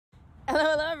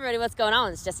Hello, everybody. What's going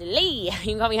on? It's Jessie Lee.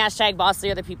 You can call me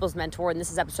 #Bossly, Other People's Mentor, and this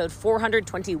is episode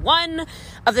 421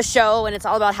 of the show, and it's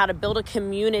all about how to build a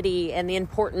community and the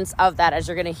importance of that, as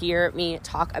you're going to hear me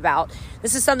talk about.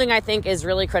 This is something I think is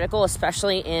really critical,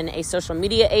 especially in a social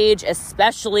media age,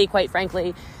 especially, quite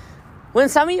frankly, when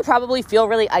some of you probably feel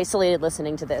really isolated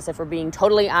listening to this. If we're being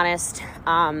totally honest,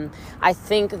 I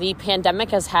think the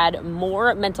pandemic has had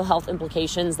more mental health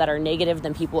implications that are negative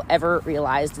than people ever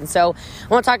realized. And so I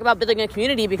want to talk about building a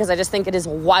community because I just think it is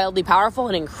wildly powerful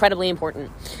and incredibly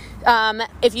important.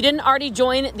 If you didn't already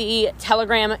join the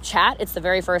Telegram chat, it's the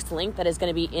very first link that is going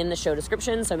to be in the show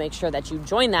description. So make sure that you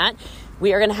join that.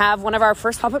 We are going to have one of our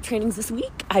first pop-up trainings this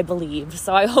week, I believe.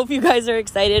 So I hope you guys are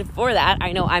excited for that.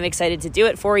 I know I'm excited to do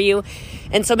it for you.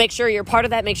 And so make sure you're part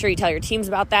of that. Make sure you tell your teams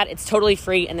about that. It's totally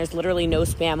free and there's literally no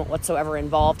spam whatsoever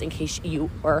involved, in case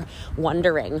you were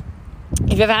wondering.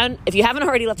 If you haven't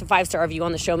already left a 5-star review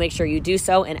on the show, make sure you do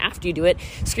so. And after you do it,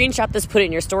 screenshot this, put it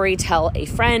in your story, tell a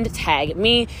friend, tag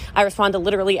me. I respond to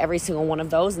literally every single one of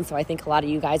those. And so I think a lot of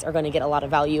you guys are going to get a lot of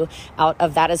value out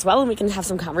of that as well. And we can have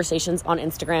some conversations on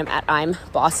Instagram at I'm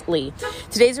Boss Lee.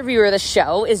 Today's reviewer of the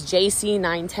show is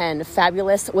JC910,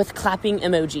 fabulous with clapping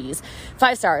emojis.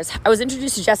 5 stars. I was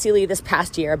introduced to Jessie Lee this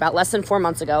past year, about less than 4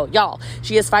 months ago. Y'all,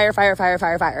 she is fire.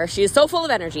 She is so full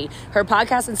of energy. Her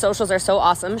podcast and socials are so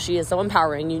awesome. She is so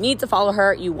empowering. You need to follow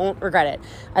her. You won't regret it.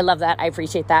 I love that. I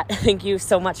appreciate that. Thank you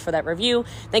so much for that review.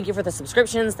 Thank you for the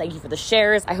subscriptions. Thank you for the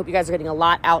shares. I hope you guys are getting a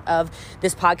lot out of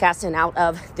this podcast and out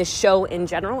of this show in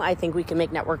general. I think we can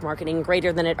make network marketing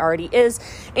greater than it already is,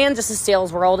 and just the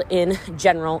sales world in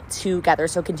general together.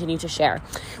 So continue to share.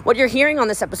 What you're hearing on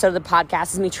this episode of the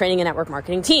podcast is me training a network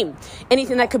marketing team.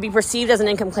 Anything that could be perceived as an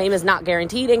income claim is not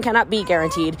guaranteed and cannot be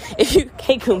guaranteed.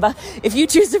 If you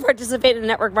choose to participate in a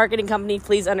network marketing company,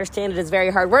 please understand it is very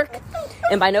hard work,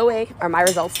 and by no way are my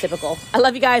results typical. I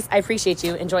love you guys. I appreciate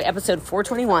you. Enjoy episode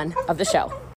 421 of the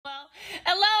show.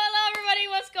 Hello, everybody.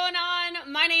 What's going on?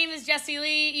 My name is Jessie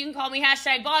Lee. You can call me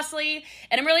 #Bossly,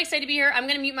 and I'm really excited to be here. I'm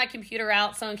going to mute my computer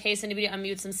out, so in case anybody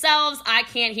unmutes themselves, I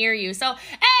can't hear you. So,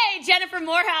 hey, Jennifer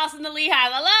Morehouse in the Lee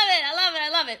Hive. I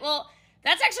love it. Well,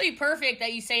 that's actually perfect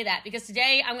that you say that, because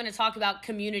today I'm going to talk about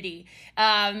community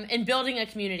and building a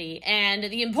community and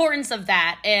the importance of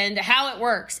that and how it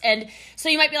works. And so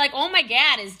you might be like, oh my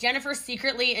God, is Jennifer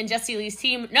secretly in Jessie Lee's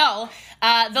team? No,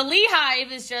 the Lee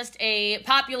Hive is just a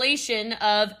population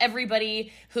of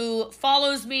everybody who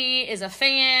follows me, is a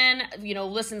fan,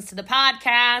 listens to the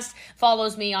podcast,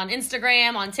 follows me on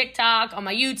Instagram, on TikTok, on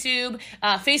my YouTube.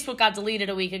 Facebook got deleted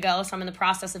a week ago, so I'm in the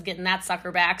process of getting that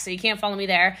sucker back. So you can't follow me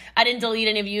there. I didn't delete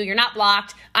any of you. You're not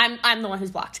blocked. I'm the one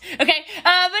who's blocked. Okay.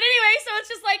 But anyway, so it's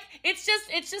just like,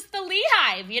 it's just the Lee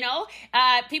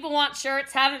Hive, people want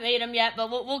shirts, haven't made them yet, but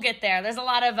we'll get there. There's a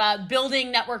lot of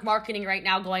building network marketing right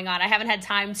now going on. I haven't had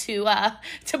time to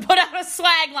put out a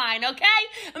swag line. Okay.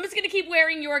 I'm just going to keep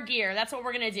wearing your gear. That's what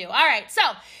we're going to do. All right. So,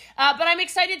 but I'm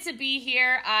excited to be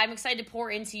here. I'm excited to pour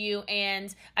into you.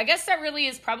 And I guess that really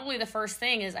is probably the first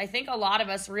thing. Is I think a lot of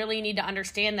us really need to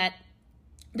understand that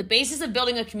the basis of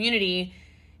building a community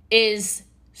is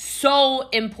so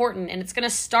important, and it's going to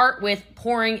start with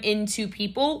pouring into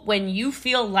people when you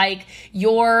feel like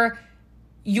you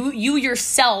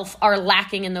yourself are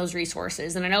lacking in those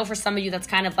resources. And I know for some of you that's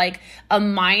kind of like a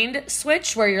mind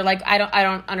switch where you're like, I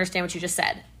don't understand what you just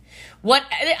said.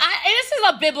 This is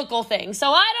a biblical thing,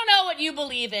 so I don't know what you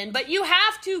believe in, but you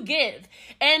have to give.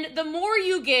 And the more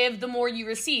you give, the more you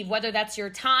receive, whether that's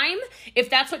your time. If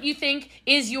that's what you think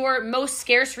is your most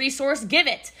scarce resource, give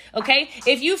it, okay?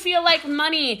 If you feel like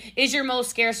money is your most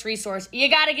scarce resource, you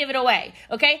got to give it away,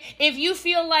 okay? If you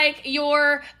feel like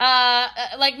you're,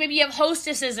 like maybe you have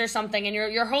hostesses or something and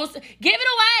your host, give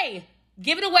it away.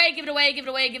 Give it away, give it away, give it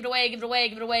away, give it away, give it away,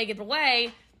 give it away, give it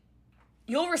away.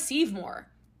 You'll receive more.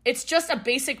 It's just a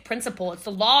basic principle. It's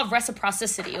the law of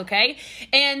reciprocity, okay?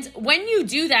 And when you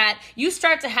do that, you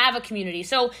start to have a community.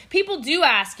 So people do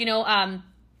ask,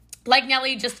 like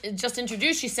Nelly just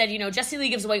introduced, she said, Jessie Lee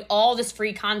gives away all this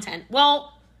free content.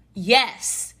 Well,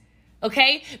 yes,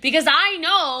 okay? Because I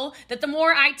know that the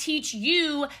more I teach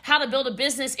you how to build a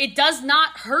business, it does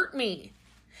not hurt me.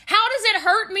 How does it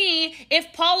hurt me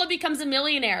if Paula becomes a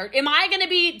millionaire? Am I going to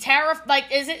be terrified? Like,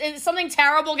 is something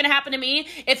terrible going to happen to me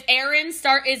if Aaron's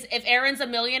a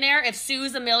millionaire, if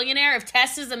Sue's a millionaire, if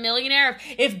Tess is a millionaire,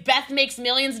 if Beth makes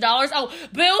millions of dollars? Oh,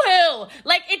 boo-hoo.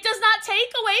 Like, it does not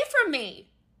take away from me.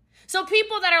 So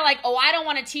people that are like, oh, I don't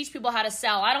want to teach people how to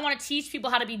sell. I don't want to teach people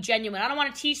how to be genuine. I don't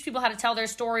want to teach people how to tell their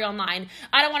story online.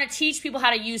 I don't want to teach people how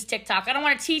to use TikTok. I don't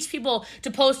want to teach people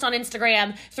to post on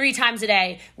Instagram 3 times a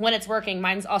day when it's working.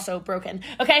 Mine's also broken,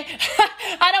 okay?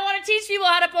 I don't want to teach people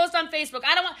how to post on Facebook.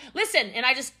 Listen, and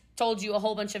I just told you a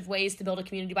whole bunch of ways to build a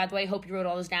community, by the way. Hope you wrote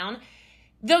all those down.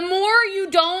 The more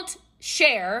you don't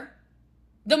share,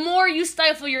 the more you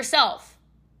stifle yourself,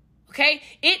 okay?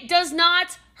 It does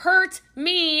not hurt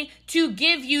me to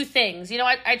give you things. You know,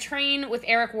 I train with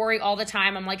Eric Worre all the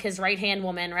time. I'm like his right-hand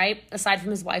woman, right? Aside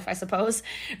from his wife, I suppose,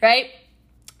 right?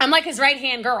 I'm like his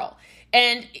right-hand girl.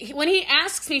 And when he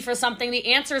asks me for something,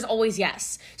 the answer is always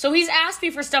yes. So he's asked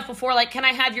me for stuff before, like, can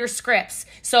I have your scripts?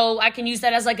 So I can use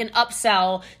that as like an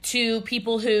upsell to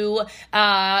people who,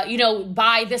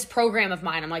 buy this program of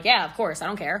mine. I'm like, yeah, of course. I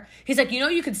don't care. He's like,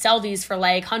 you could sell these for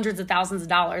like hundreds of thousands of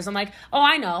dollars. I'm like, oh,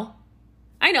 I know.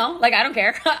 Like, I don't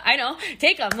care. I know.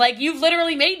 Take them. Like, you've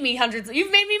literally made me you've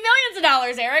made me millions of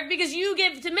dollars, Eric, because you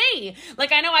give to me.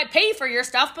 Like, I know I pay for your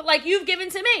stuff, but like, you've given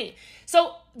to me.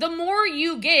 So the more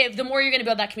you give, the more you're going to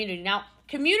build that community. Now,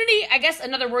 community, I guess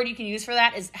another word you can use for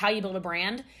that is how you build a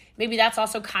brand. Maybe that's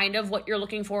also kind of what you're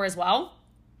looking for as well.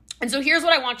 And so here's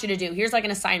what I want you to do. Here's like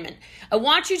an assignment. I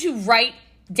want you to write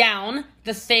down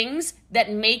the things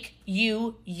that make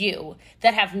you you,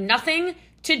 that have nothing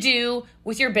to do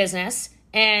with your business.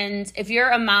 And if you're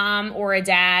a mom or a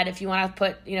dad, if you want to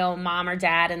put, mom or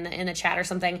dad in the chat or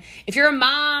something, if you're a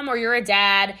mom or you're a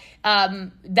dad,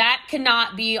 that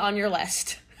cannot be on your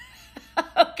list.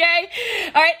 Okay?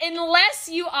 All right. Unless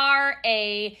you are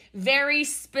a very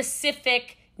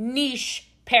specific niche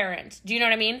parent. Do you know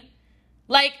what I mean?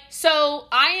 Like, so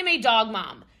I am a dog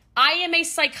mom. I am a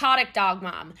psychotic dog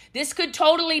mom. This could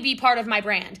totally be part of my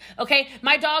brand, okay?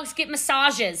 My dogs get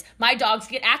massages. My dogs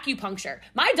get acupuncture.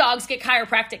 My dogs get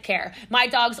chiropractic care. My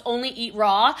dogs only eat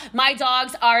raw. My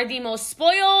dogs are the most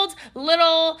spoiled,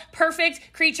 little,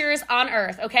 perfect creatures on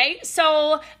earth, okay?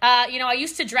 So, I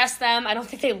used to dress them. I don't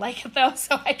think they like it, though,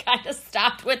 so I kind of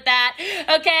stopped with that,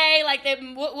 okay? Like,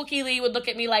 Wookie Lee would look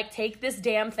at me like, take this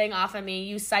damn thing off of me,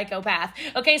 you psychopath.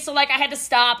 Okay, so, like, I had to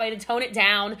stop. I had to tone it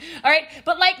down, all right?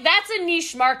 But, like, that's a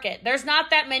niche market. There's not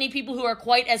that many people who are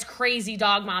quite as crazy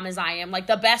dog mom as I am. Like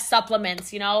the best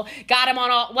supplements, got them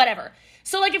on all, whatever.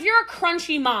 So like if you're a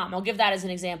crunchy mom, I'll give that as an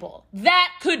example.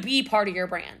 That could be part of your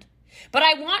brand. But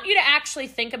I want you to actually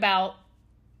think about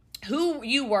who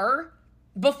you were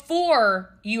before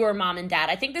you were mom and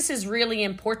dad. I think this is really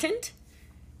important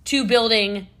to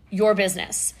building your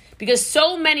business because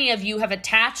so many of you have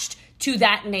attached to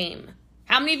that name.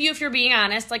 How many of you, if you're being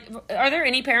honest, like, are there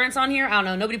any parents on here? I don't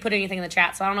know. Nobody put anything in the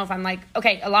chat, so I don't know if I'm like,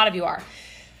 okay, a lot of you are.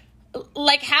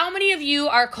 Like, how many of you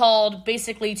are called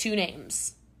basically 2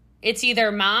 names? It's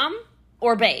either mom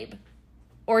or babe,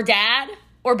 or dad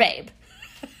or babe.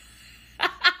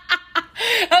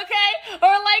 Okay? Or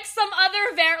like some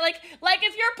other, like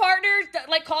if your partner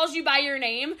like calls you by your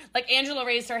name, like Angela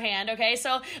raised her hand, okay?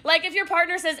 So like if your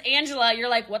partner says Angela, you're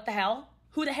like, what the hell?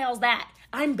 Who the hell's that?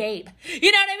 I'm Babe. You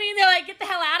know what I mean? They're like, get the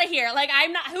hell out of here. Like,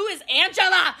 I'm not, who is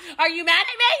Angela? Are you mad at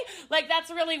me? Like,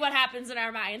 that's really what happens in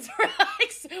our minds. We're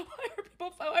like,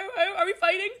 are we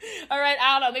fighting? All right,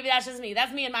 I don't know. Maybe that's just me.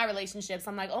 That's me in my relationships.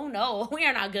 I'm like, oh no, we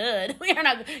are not good. We are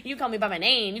not good. You call me by my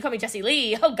name. You call me Jessie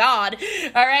Lee. Oh God.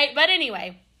 All right. But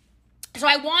anyway, so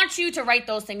I want you to write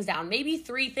those things down. Maybe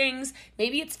 3 things.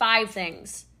 Maybe it's 5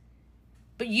 things.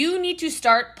 But you need to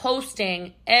start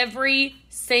posting every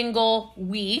single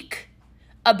week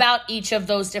about each of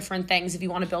those different things if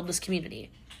you want to build this community.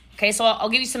 Okay, so I'll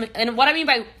give you some, and what I mean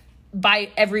by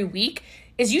every week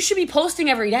is you should be posting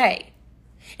every day.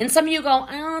 And some of you go,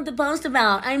 I don't know what to post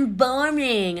about. I'm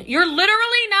boring. You're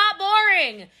literally not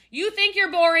boring. You think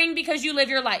you're boring because you live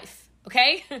your life,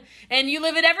 okay? And you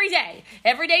live it every day.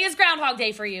 Every day is Groundhog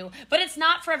Day for you, but it's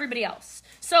not for everybody else.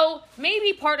 So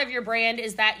maybe part of your brand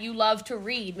is that you love to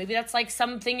read. Maybe that's like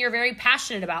something you're very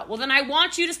passionate about. Well, then I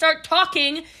want you to start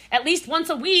talking at least once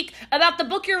a week about the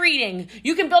book you're reading.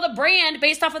 You can build a brand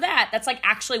based off of that. That's like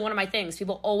actually one of my things.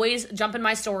 People always jump in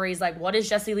my stories like, what is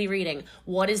Jessie Lee reading?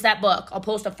 What is that book? I'll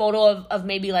post a photo of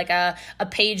maybe like a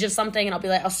page of something and I'll be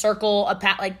like, a circle,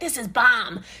 like, this is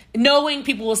bomb. Knowing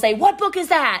people will say, what book is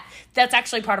that? That's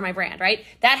actually part of my brand, right?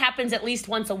 That happens at least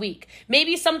once a week.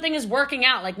 Maybe something is working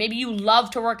out. Like maybe you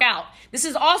love to work out. This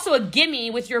is also a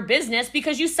gimme with your business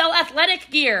because you sell athletic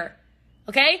gear.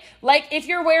 Okay? Like if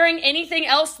you're wearing anything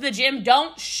else to the gym,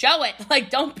 don't show it. Like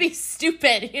don't be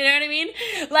stupid. You know what I mean?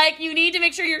 Like you need to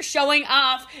make sure you're showing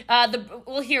off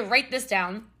here, write this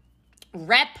down.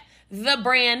 Rep the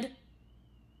brand.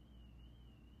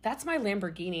 That's my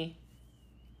Lamborghini.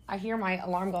 I hear my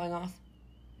alarm going off.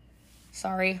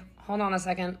 Sorry. Hold on a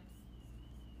second.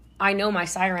 I know my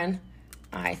siren.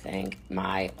 I think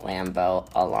my Lambo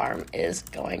alarm is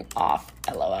going off.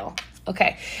 LOL.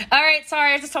 Okay. All right.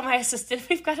 Sorry. I just told my assistant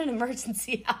we've got an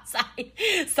emergency outside.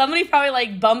 Somebody probably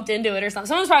like bumped into it or something.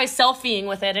 Someone's probably selfieing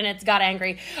with it and it's got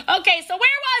angry. Okay. So where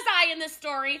was I in this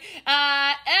story?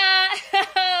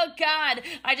 Oh God.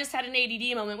 I just had an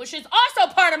ADD moment, which is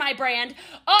also part of my brand.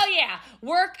 Oh yeah.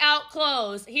 Workout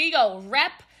clothes. Here you go.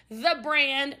 Rep the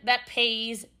brand that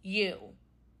pays you.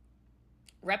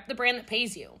 Rep the brand that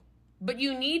pays you. But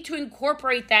you need to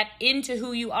incorporate that into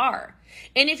who you are.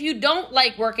 And if you don't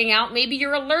like working out, maybe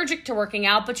you're allergic to working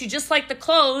out, but you just like the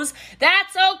clothes,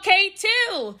 that's okay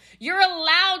too. You're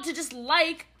allowed to just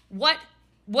like what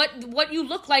you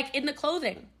look like in the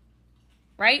clothing,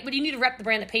 right? But you need to rep the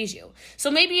brand that pays you. So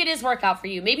maybe it is workout for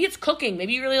you. Maybe it's cooking.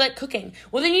 Maybe you really like cooking.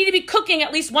 Well, then you need to be cooking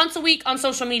at least once a week on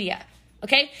social media.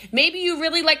 Okay, maybe you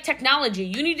really like technology.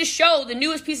 You need to show the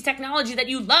newest piece of technology that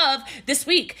you love this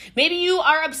week. Maybe you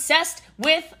are obsessed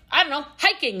with, I don't know,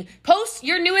 hiking. Post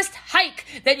your newest hike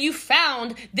that you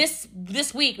found this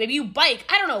week. Maybe you bike.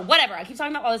 I don't know, whatever. I keep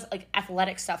talking about all this like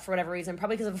athletic stuff for whatever reason,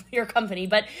 probably because of your company.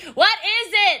 But what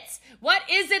is it? What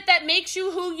is it that makes you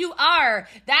who you are?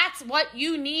 That's what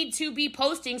you need to be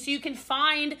posting so you can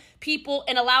find people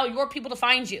and allow your people to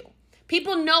find you.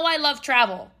 People know I love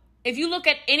travel. If you look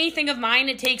at anything of mine,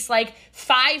 it takes like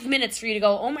 5 minutes for you to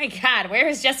go, oh my God, where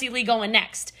is Jessie Lee going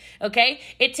next? Okay?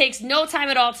 It takes no time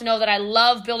at all to know that I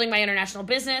love building my international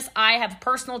business. I have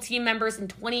personal team members in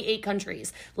 28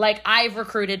 countries. Like I've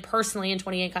recruited personally in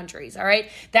 28 countries. All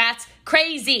right? That's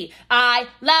crazy. I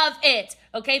love it.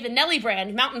 Okay? The Nelly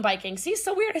brand, mountain biking. See, it's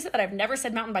so weird. I said that I've never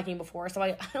said mountain biking before, so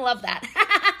I love that.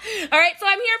 All right? So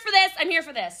I'm here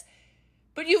for this.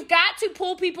 But you've got to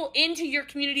pull people into your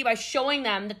community by showing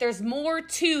them that there's more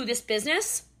to this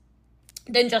business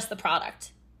than just the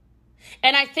product.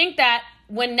 And I think that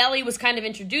when Nelly was kind of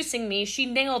introducing me, she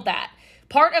nailed that.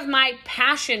 Part of my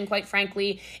passion, quite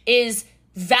frankly, is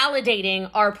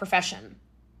validating our profession.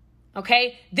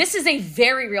 Okay? This is a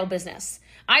very real business.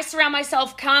 I surround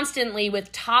myself constantly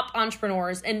with top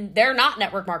entrepreneurs, and they're not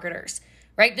network marketers.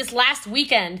 Right? This last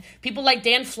weekend, people like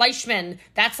Dan Fleischman,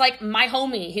 that's like my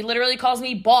homie. He literally calls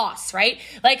me boss, right?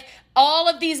 Like all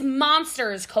of these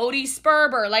monsters, Cody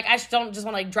Sperber, like I don't just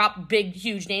want to like drop big,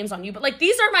 huge names on you, but like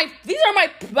these are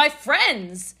my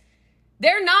friends.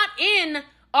 They're not in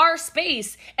our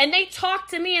space. And they talk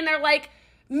to me and they're like,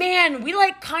 man, we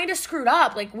like kind of screwed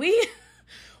up. Like we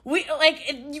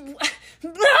like,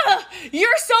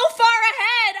 you're so far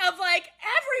ahead of like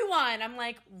everyone. I'm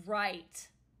like, right.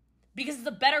 Because it's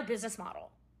a better business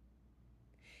model.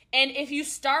 And if you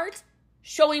start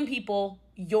showing people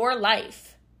your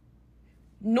life,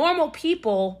 normal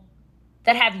people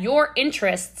that have your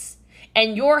interests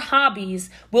and your hobbies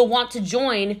will want to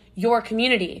join your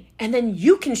community. And then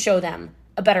you can show them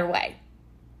a better way.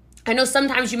 I know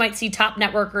sometimes you might see top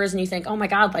networkers and you think, oh my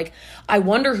God, like, I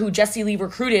wonder who Jessie Lee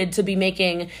recruited to be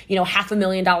making,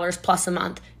 $500,000 plus a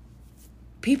month.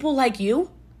 People like you.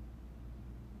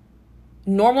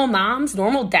 Normal moms,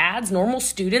 normal dads, normal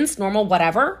students, normal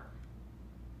whatever,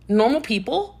 normal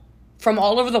people from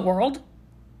all over the world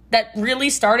that really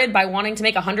started by wanting to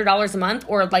make $100 a month,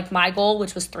 or like my goal,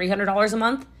 which was $300 a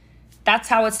month. That's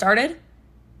how it started.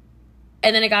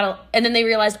 And then they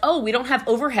realized, oh, we don't have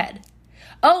overhead.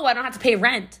 Oh, I don't have to pay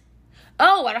rent.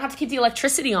 Oh, I don't have to keep the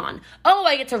electricity on. Oh,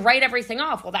 I get to write everything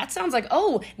off. Well, that sounds like,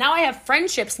 oh, now I have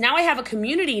friendships. Now I have a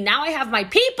community. Now I have my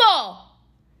people.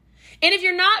 And if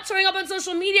you're not showing up on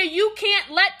social media, you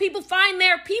can't let people find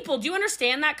their people. Do you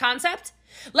understand that concept?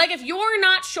 Like if you're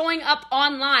not showing up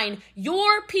online,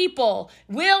 your people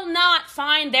will not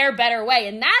find their better way.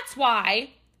 And that's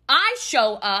why I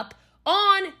show up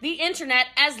on the internet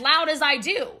as loud as I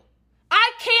do.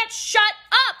 I can't shut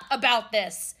up about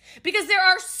this because there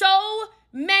are so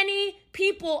many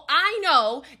people I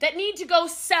know that need to go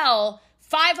sell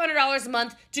 $500 a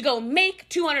month to go make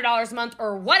 $200 a month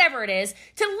or whatever it is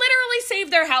to literally save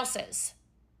their houses.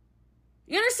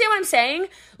 You understand what I'm saying?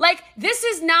 Like, this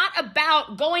is not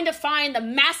about going to find the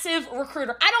massive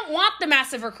recruiter. I don't want the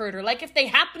massive recruiter. Like, if they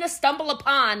happen to stumble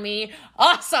upon me,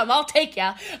 awesome, I'll take you,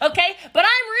 okay? But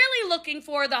I'm really looking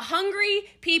for the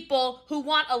hungry people who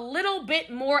want a little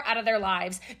bit more out of their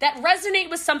lives, that resonate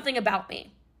with something about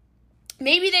me.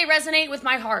 Maybe they resonate with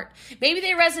my heart. Maybe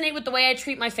they resonate with the way I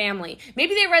treat my family.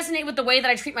 Maybe they resonate with the way that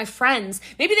I treat my friends.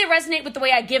 Maybe they resonate with the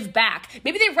way I give back.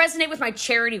 Maybe they resonate with my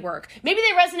charity work. Maybe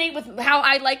they resonate with how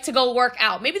I like to go work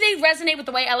out. Maybe they resonate with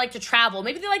the way I like to travel.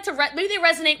 Maybe they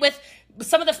resonate with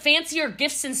some of the fancier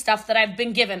gifts and stuff that I've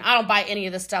been given. I don't buy any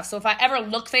of this stuff. So if I ever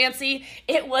look fancy,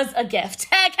 it was a gift.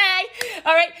 Okay?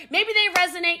 All right? Maybe they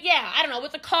resonate, yeah, I don't know,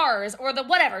 with the cars or the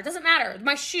whatever. It doesn't matter.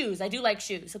 My shoes. I do like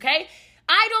shoes, okay?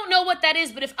 I don't know what that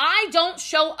is, but if I don't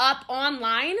show up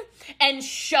online and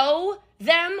show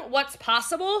them what's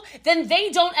possible, then they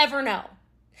don't ever know.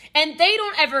 And they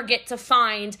don't ever get to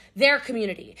find their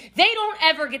community. They don't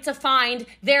ever get to find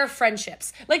their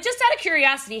friendships. Like, just out of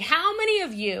curiosity, how many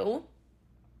of you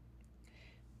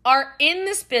are in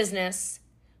this business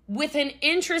with an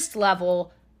interest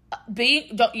level,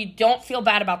 you don't feel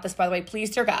bad about this, by the way,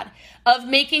 please, dear God, of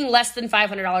making less than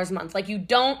 $500 a month? Like, you're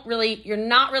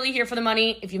not really here for the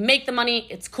money. If you make the money,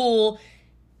 it's cool.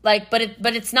 Like, but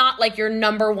it's not like your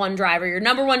number one driver. Your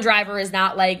number one driver is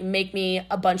not like, make me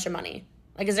a bunch of money.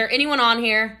 Like, is there anyone on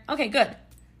here? Okay, good.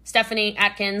 Stephanie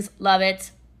Atkins, love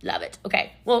it. Love it.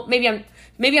 Okay. Well, maybe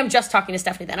I'm just talking to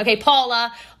Stephanie then. Okay,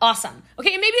 Paula, awesome.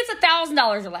 Okay, maybe it's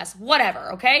 $1,000 or less.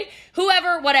 Whatever, okay?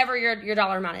 Whatever your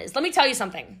dollar amount is. Let me tell you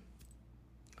something.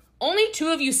 Only 2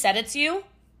 of you said it to you.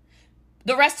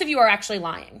 The rest of you are actually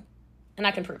lying. And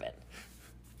I can prove it.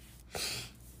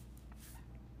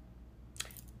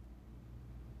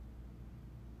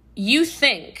 You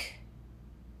think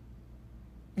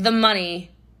the money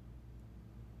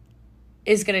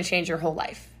is going to change your whole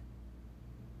life.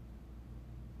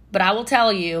 But I will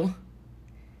tell you,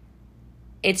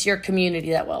 it's your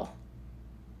community that will.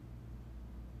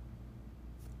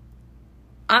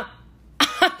 I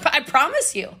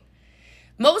promise you.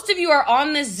 Most of you are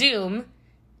on this Zoom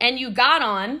and you got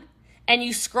on and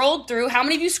you scrolled through. How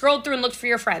many of you scrolled through and looked for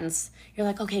your friends? You're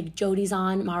like, okay, Jody's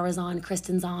on, Mara's on,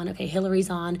 Kristen's on, okay, Hillary's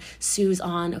on, Sue's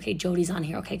on, okay, Jody's on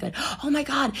here, okay, good. Oh my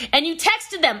God. And you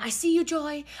texted them, I see you,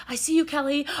 Joy. I see you,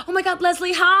 Kelly. Oh my God,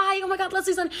 Leslie, hi. Oh my God,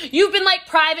 Leslie's on. You've been like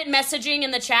private messaging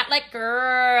in the chat, like,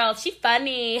 girl, she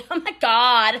funny. Oh my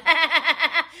God.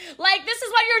 Like, this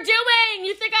is what you're doing.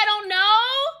 You think I don't know?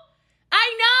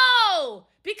 I know,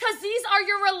 because these are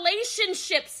your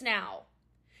relationships now.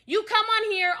 You come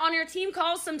on here on your team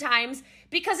calls sometimes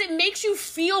because it makes you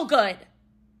feel good.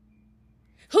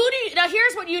 Now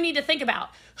here's what you need to think about.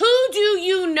 Who do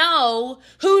you know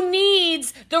who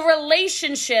needs the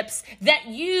relationships that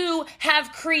you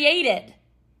have created?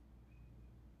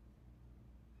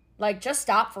 Like, just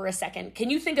stop for a second.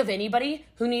 Can you think of anybody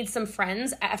who needs some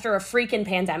friends after a freaking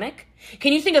pandemic?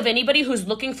 Can you think of anybody who's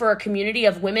looking for a community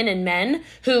of women and men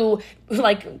who,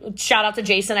 like, shout out to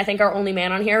Jason, I think our only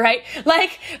man on here, right?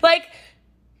 Like,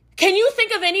 can you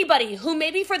think of anybody who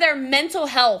maybe for their mental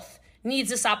health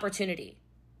needs this opportunity?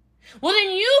 Well,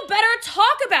 then you better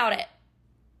talk about it.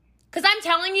 Because I'm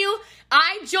telling you,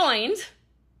 I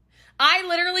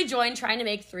literally joined trying to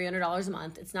make $300 a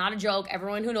month. It's not a joke.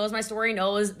 Everyone who knows my story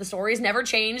knows the story's never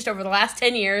changed over the last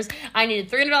 10 years. I needed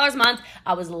 $300 a month.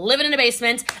 I was living in a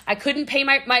basement. I couldn't pay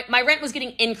my rent was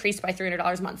getting increased by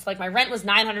 $300 a month. Like, my rent was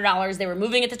 $900. They were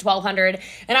moving it to $1,200.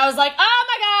 And I was like, oh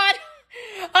my God,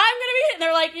 I'm going to be, and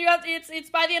they're like, it's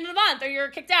by the end of the month or you're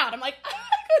kicked out. I'm like,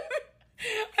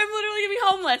 I'm literally going to be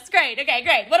homeless. Great. Okay,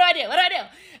 great. What do I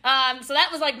do? So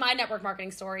that was like my network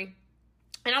marketing story.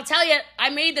 And I'll tell you, I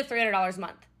made the $300 a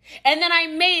month. And then I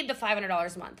made the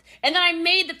 $500 a month. And then I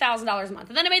made the $1,000 a month.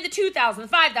 And then I made the $2,000, the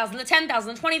 $5,000, the $10,000,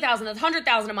 the $20,000, the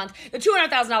 $100,000 a month, the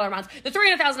 $200,000 a month, the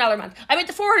 $300,000 a month. I made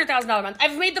the $400,000 a month.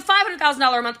 I've made the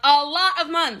 $500,000 a month a lot of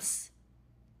months.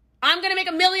 I'm going to make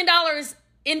 $1 million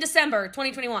in December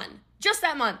 2021. Just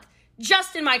that month.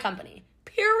 Just in my company.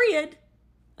 Period.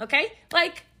 Okay?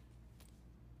 Like,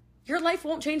 your life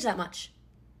won't change that much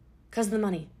because of the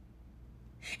money.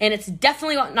 And it's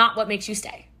definitely not what makes you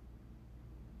stay.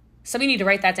 Some of you need to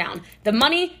write that down. The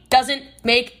money doesn't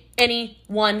make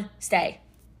anyone stay.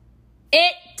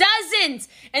 It doesn't.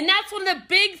 And that's one of the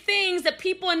big things that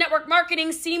people in network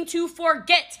marketing seem to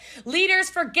forget. Leaders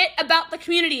forget about the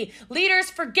community. Leaders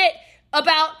forget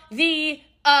about the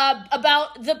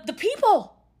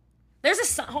people.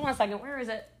 Hold on a second. Where is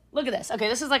it? Look at this. Okay,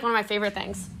 this is like one of my favorite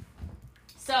things.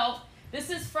 So this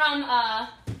is from...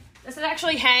 This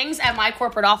actually hangs at my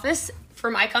corporate office for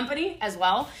my company as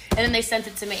well. And then they sent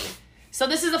it to me. So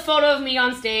this is a photo of me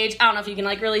on stage. I don't know if you can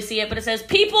like really see it, but it says,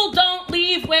 people don't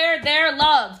leave where they're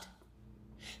loved.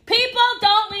 People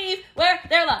don't leave where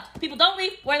they're loved. People don't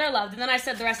leave where they're loved. And then I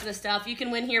said the rest of this stuff. You can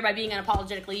win here by being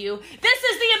unapologetically you. This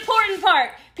is the important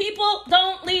part. People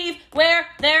don't leave where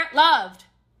they're loved.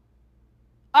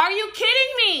 Are you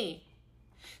kidding me?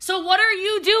 So what are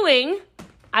you doing?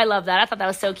 I love that. I thought that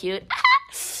was so cute.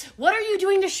 What are you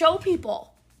doing to show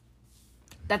people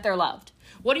that they're loved?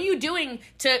 What are you doing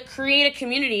to create a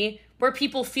community where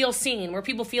people feel seen, where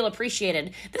people feel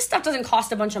appreciated? This stuff doesn't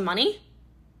cost a bunch of money.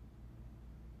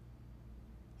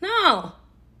 No.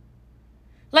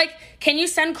 Like, can you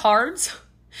send cards?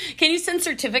 Can you send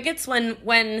certificates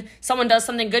when someone does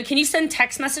something good? Can you send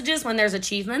text messages when there's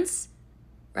achievements?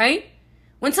 Right?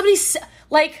 When somebody's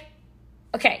like,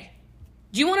 okay,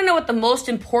 do you want to know what the most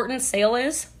important sale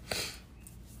is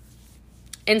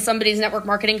in somebody's network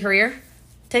marketing career?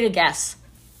 Take a guess.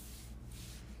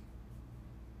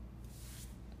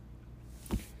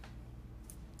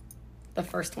 The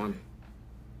first one.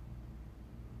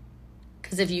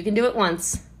 Because if you can do it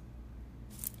once,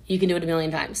 you can do it a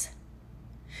million times.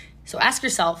 So ask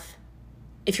yourself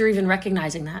if you're even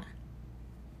recognizing that.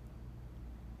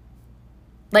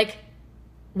 Like,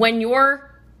 when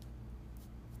your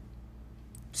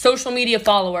social media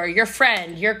follower, your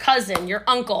friend, your cousin, your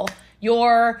uncle,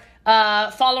 your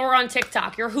follower on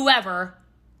TikTok, your whoever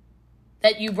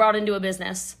that you brought into a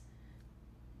business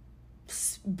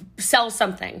sells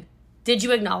something, did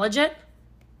you acknowledge it?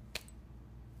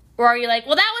 Or are you like,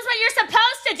 well, that was what you're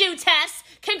supposed to do, Tess.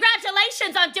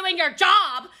 Congratulations on doing your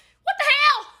job. What the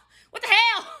hell? What the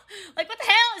hell? Like, what the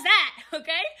hell is that?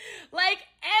 Okay? Like,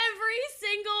 every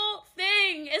single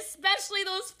thing, especially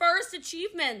those first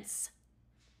achievements,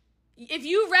 if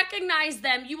you recognize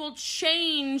them, you will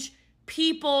change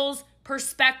people's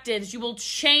perspectives. You will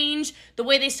change the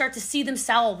way they start to see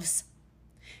themselves.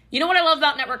 You know what I love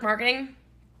about network marketing?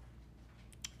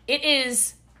 It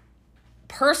is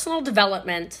personal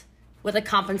development with a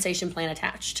compensation plan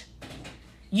attached.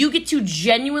 You get to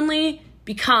genuinely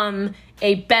become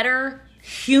a better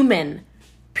human,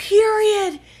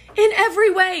 period, in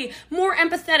every way. More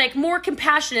empathetic, more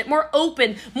compassionate, more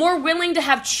open, more willing to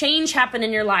have change happen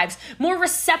in your lives, more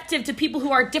receptive to people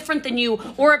who are different than you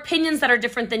or opinions that are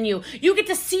different than you. You get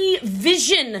to see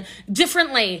vision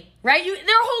differently, right? Their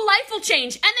whole life will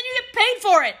change, and then you get paid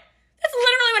for it. That's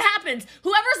literally what happens.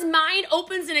 Whoever's mind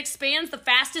opens and expands the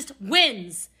fastest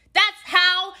wins. That's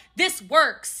how this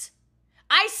works.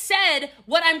 I said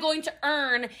what I'm going to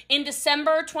earn in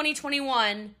December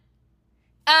 2021.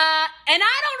 And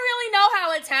I don't really know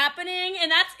how it's happening,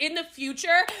 and that's in the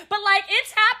future, but like,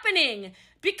 it's happening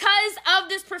because of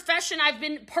this profession. I've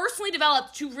been personally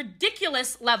developed to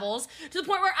ridiculous levels to the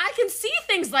point where I can see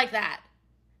things like that,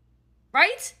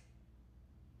 right?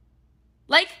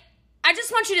 Like, I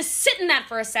just want you to sit in that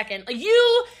for a second. Like,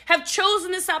 you have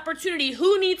chosen this opportunity.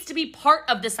 Who needs to be part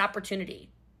of this opportunity?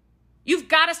 You've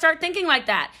got to start thinking like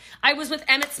that. I was with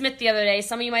Emmett Smith the other day.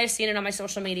 Some of you might have seen it on my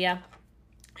social media.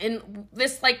 In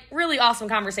this like really awesome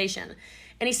conversation.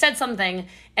 And he said something,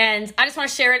 and I just want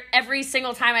to share it every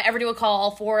single time I ever do a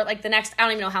call for like the next, I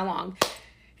don't even know how long.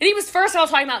 And he was first of all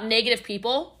talking about negative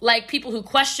people, like people who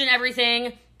question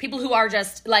everything, people who are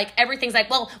just like, everything's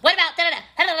like, well, what about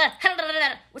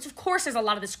da-da-da, which of course there's a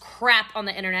lot of this crap on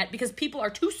the internet because people are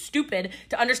too stupid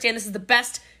to understand this is the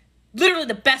best, literally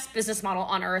the best business model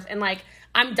on earth. And like,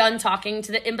 I'm done talking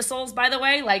to the imbeciles, by the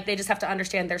way. Like, they just have to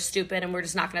understand they're stupid, and we're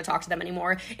just not going to talk to them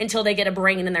anymore until they get a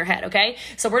brain in their head, okay?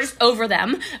 So we're just over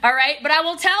them, all right? But I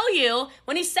will tell you,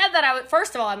 when he said that,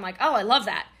 first of all, I'm like, oh, I love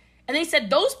that. And they said,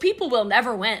 those people will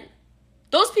never win.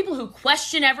 Those people who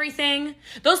question everything,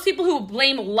 those people who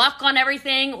blame luck on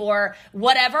everything or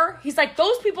whatever, he's like,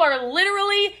 those people are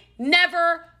literally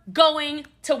never going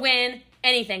to win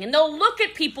anything. And they'll look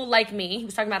at people like me. He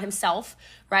was talking about himself,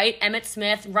 right? Emmett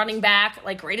Smith, running back,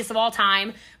 like greatest of all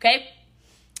time, okay?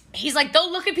 He's like,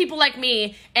 they'll look at people like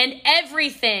me and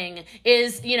everything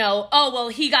is, oh, well,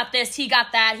 he got this, he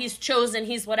got that, he's chosen,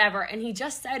 he's whatever. And he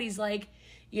just said, he's like,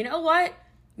 you know what?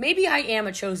 Maybe I am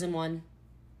a chosen one.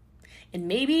 And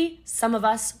maybe some of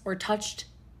us were touched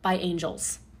by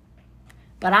angels.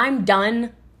 But I'm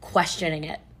done questioning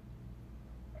it.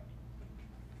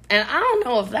 And I don't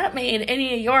know if that made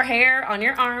any of your hair on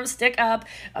your arms stick up.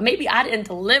 Maybe I didn't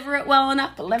deliver it well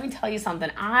enough, but let me tell you something.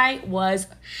 I was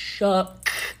shook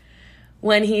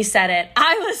when he said it.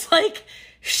 I was like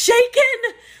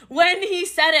shaken when he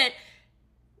said it.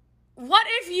 What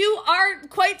if you are,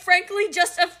 quite frankly,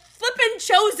 just a flippin'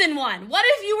 chosen one? What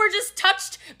if you were just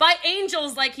touched by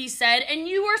angels, like he said, and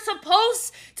you were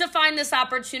supposed to find this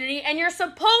opportunity, and you're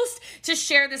supposed to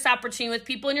share this opportunity with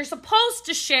people, and you're supposed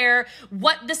to share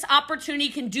what this opportunity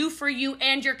can do for you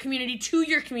and your community to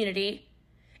your community,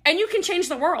 and you can change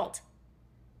the world.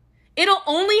 It'll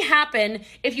only happen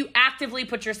if you actively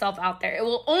put yourself out there. It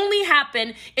will only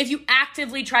happen if you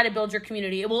actively try to build your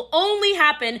community. It will only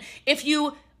happen if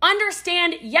you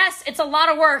understand, yes, it's a lot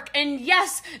of work, and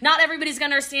yes, not everybody's going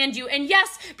to understand you, and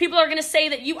yes, people are going to say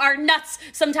that you are nuts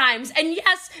sometimes, and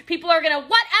yes, people are going to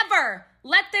whatever.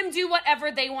 Let them do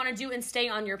whatever they want to do and stay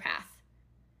on your path.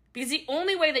 Because the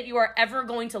only way that you are ever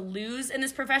going to lose in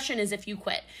this profession is if you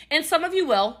quit. And some of you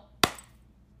will.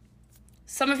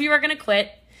 Some of you are going to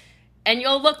quit. And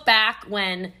you'll look back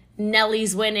when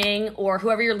Nelly's winning, or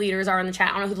whoever your leaders are in the chat.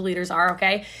 I don't know who the leaders are,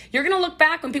 okay? You're going to look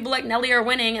back when people like Nelly are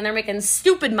winning and they're making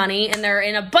stupid money and they're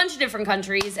in a bunch of different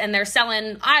countries and they're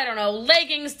selling, I don't know,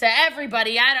 leggings to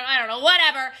everybody. I don't know,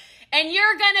 whatever. And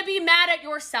you're going to be mad at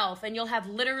yourself and you'll have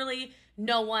literally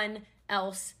no one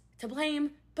else to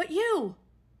blame but you.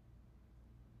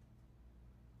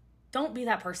 Don't be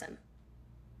that person.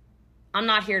 I'm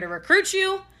not here to recruit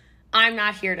you. I'm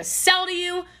not here to sell to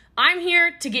you. I'm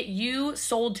here to get you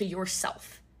sold to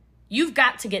yourself. You've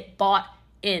got to get bought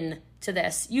into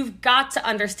this. You've got to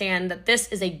understand that this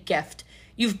is a gift.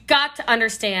 You've got to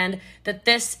understand that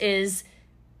this is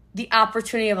the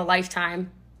opportunity of a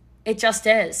lifetime. It just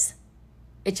is.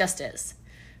 It just is.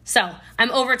 So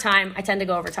I'm over time. I tend to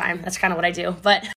go over time. That's kind of what I do. But